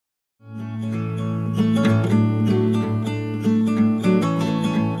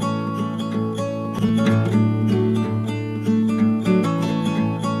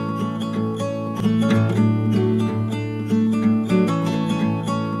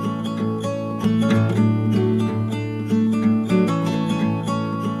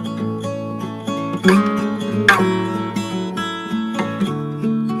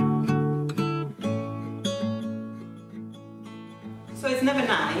So it's never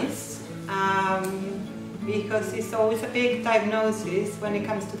nice because it's always a big diagnosis when it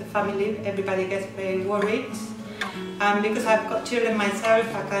comes to the family. Everybody gets very worried. Because I've got children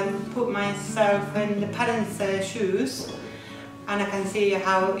myself, I can put myself in the parents' shoes and I can see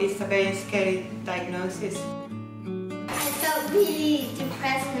how it's a very scary diagnosis. I felt really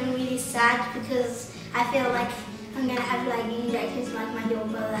depressed and really sad because I feel like I'm going to have like injections like my little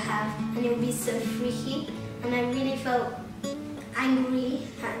brother have, and it will be so freaky, and I really felt angry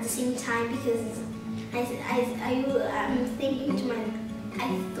at the same time because I'm thinking to myself,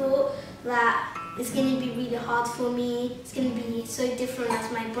 I thought that it's going to be really hard for me, it's going to be so different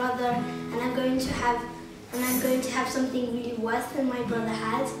as my brother, and I'm going to have something really worse than my brother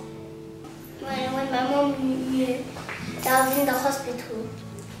had. When my mom knew that I was in the hospital,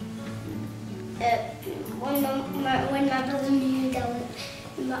 when my brother knew that I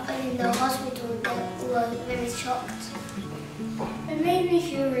was in the hospital, they were very shocked. It made me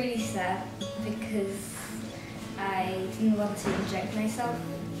feel really sad because I didn't want to inject myself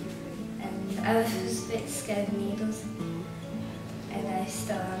and I was a bit scared of needles and I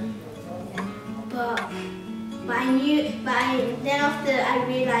still am. Yeah. Then after I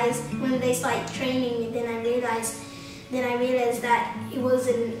realised, when they started training me, then I realised that it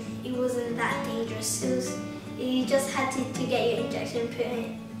wasn't that dangerous. You just had to get your injection put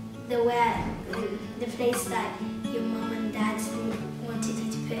in the place that your mum and dad wanted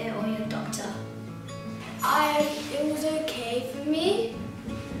you to put it, or your doctor. It was okay for me.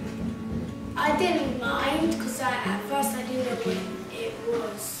 I didn't mind because at first I didn't know what it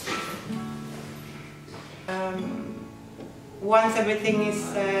was. Once everything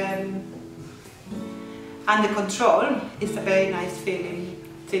is under control, it's a very nice feeling,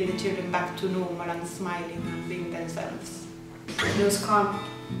 seeing the children back to normal and smiling and being themselves. It was calm.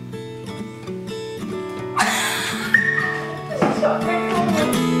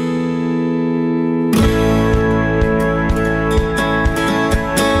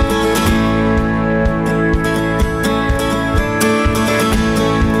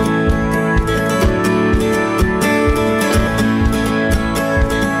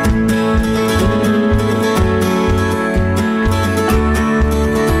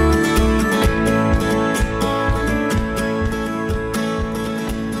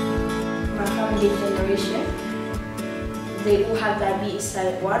 Generation, they all have diabetes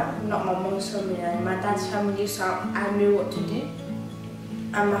type 1, not my mom's family and my dad's family, so I knew what to do.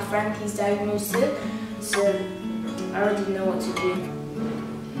 And my friend, he's diagnosed it, so I already know what to do.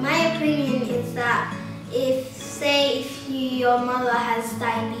 My opinion is that if your mother has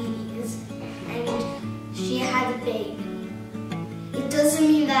diabetes and she had a baby, it doesn't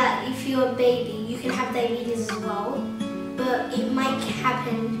mean that if you're a baby you can have diabetes as well, but it might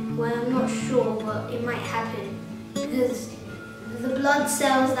happen. Well, I'm not sure, but it might happen because the blood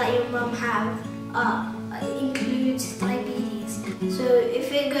cells that your mum have includes diabetes. So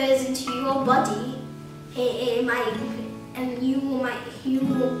if it goes into your body, it might, and you might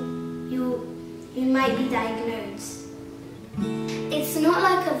be diagnosed. It's not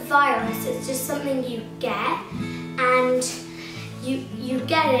like a virus. It's just something you get, and you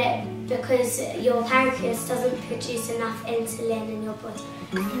get it because your pancreas doesn't produce enough insulin in your body.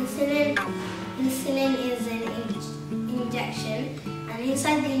 Insulin is an injection, and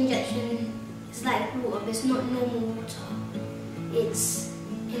inside the injection it's like water, but it's not normal water. It's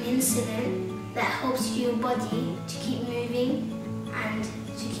an insulin that helps your body to keep moving and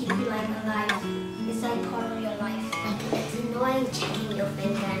to keep you like alive. It's like part of your life. It's annoying checking your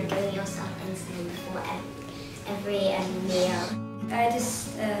finger and giving yourself insulin before every meal. I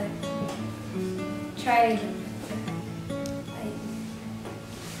just try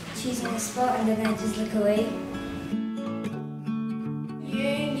choosing a spot and then I just look away. You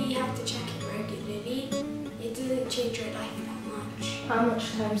only have to check it regularly. It doesn't change your life that much. How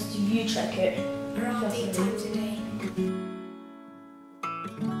much times do you check it? Around 8 times a day.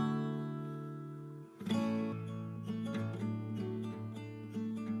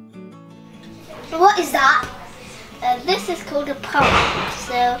 What is that? This is called a pump.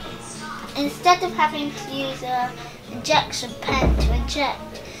 So instead of having to use an injection pen to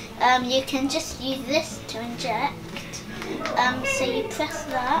inject, you can just use this to inject. So you press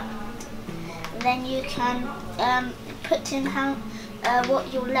that, then you can put in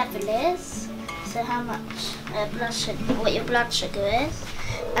what your level is, so how much what your blood sugar is,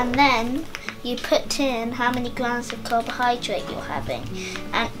 and then you put in how many grams of carbohydrate you're having,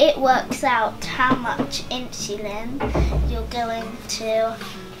 and it works out how much insulin you're going to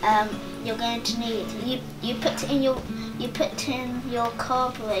need. You put in your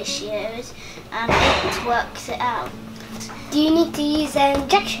carb ratios, and it works it out. Do you need to use an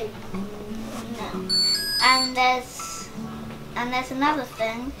injection? No. And there's another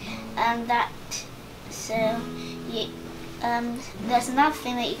thing there's another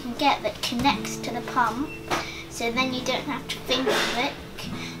thing that you can get that connects to the pump, so then you don't have to finger prick,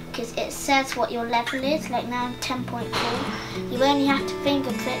 because it says what your level is. Like now I'm 10.4. You only have to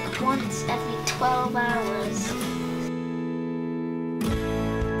finger prick once every 12 hours.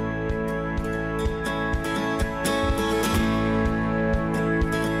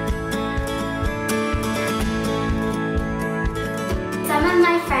 Some of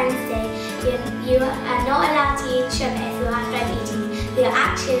my friends say you are not allowed to eat sugar if you have diabetes. You're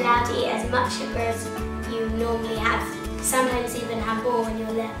actually allowed to eat as much sugar as you normally have. Sometimes even have more when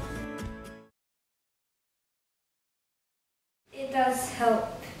you're little. It does help,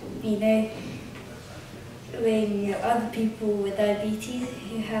 you know, when other people with diabetes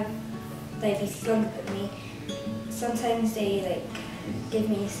who have diabetes longer than me, sometimes they give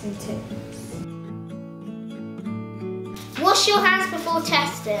me some tips. Wash your hands before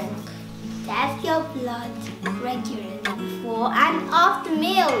testing. Test your blood regularly before and after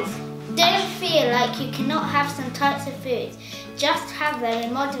meals. Don't feel like you cannot have some types of foods. Just have them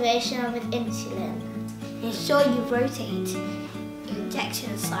in moderation or with insulin. Ensure you rotate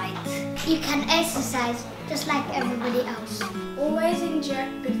injection sites. You can exercise just like everybody else. Always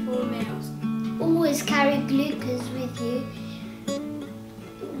inject before meals. Always carry glucose with you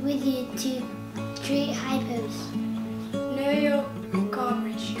to treat hypos. Know your carb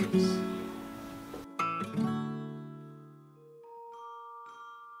ratios.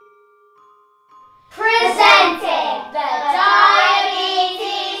 Presenting the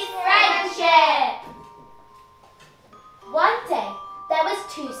Diabetes Friendship. One day, there was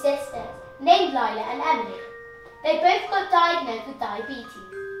two sisters named Lila and Emily. They both got diagnosed with diabetes.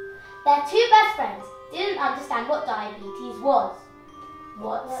 Their two best friends didn't understand what diabetes was.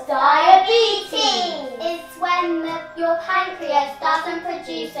 What's diabetes? It's when your pancreas doesn't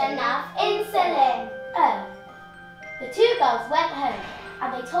produce enough insulin. Oh. The two girls went home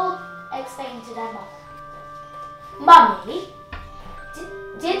and they explained to their mother. Mummy,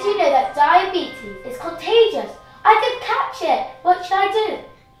 did you know that diabetes is contagious? I could catch it. What should I do?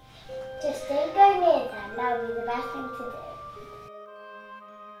 Just don't go near them. That would be the best thing to do.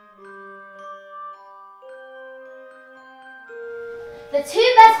 The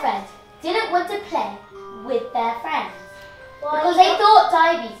two best friends didn't want to play with their friends because they thought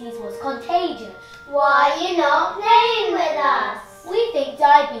diabetes was contagious. Why are you not playing with us? We think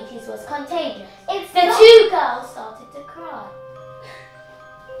diabetes was contagious. The two girls started to cry.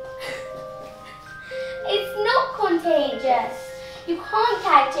 It's not contagious. You can't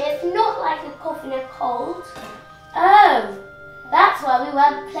catch it. It's not like a cough and a cold. Oh, that's why we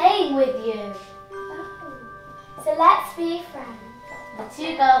weren't playing with you. So let's be friends. The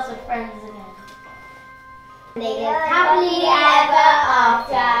two girls were friends again. They live happily ever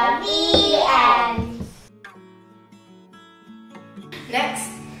after. The end. Next.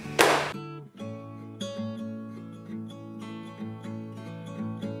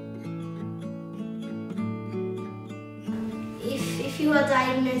 If you are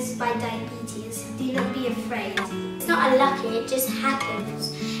diagnosed by diabetes, do not be afraid. It's not unlucky, it just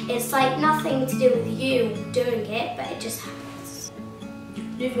happens. It's like nothing to do with you doing it, but it just happens.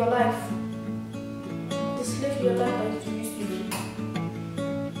 Live your life. Just live your life as you used to be.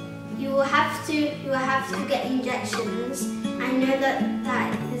 You will have to get injections. I know that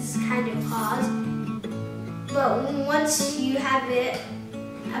is kind of hard, but once you have it,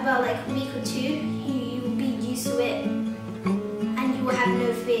 about like a week or two, you will be used to it, and you will have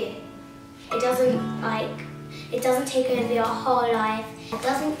no fear. It doesn't take over your whole life. It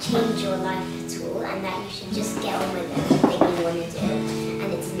doesn't change your life at all, and that you should just get on with everything you want to do,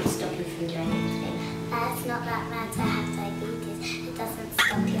 and it doesn't stop you from doing anything. It's not that bad to have diabetes. It doesn't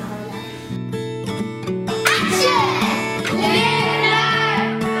stop your whole life.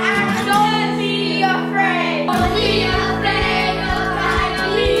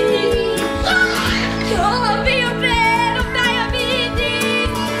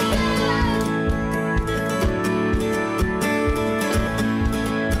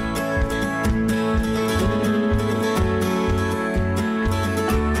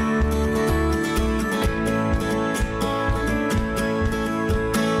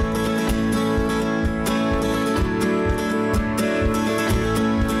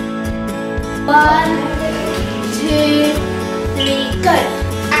 1, 2, 3, go.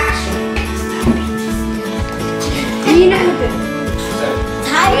 Action. You know the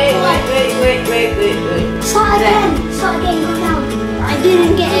time. Wait. Start again, go down. I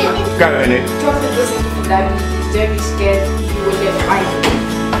didn't get it. Go in it. Drop it doesn't give a damn. Don't be scared. You will get frightened.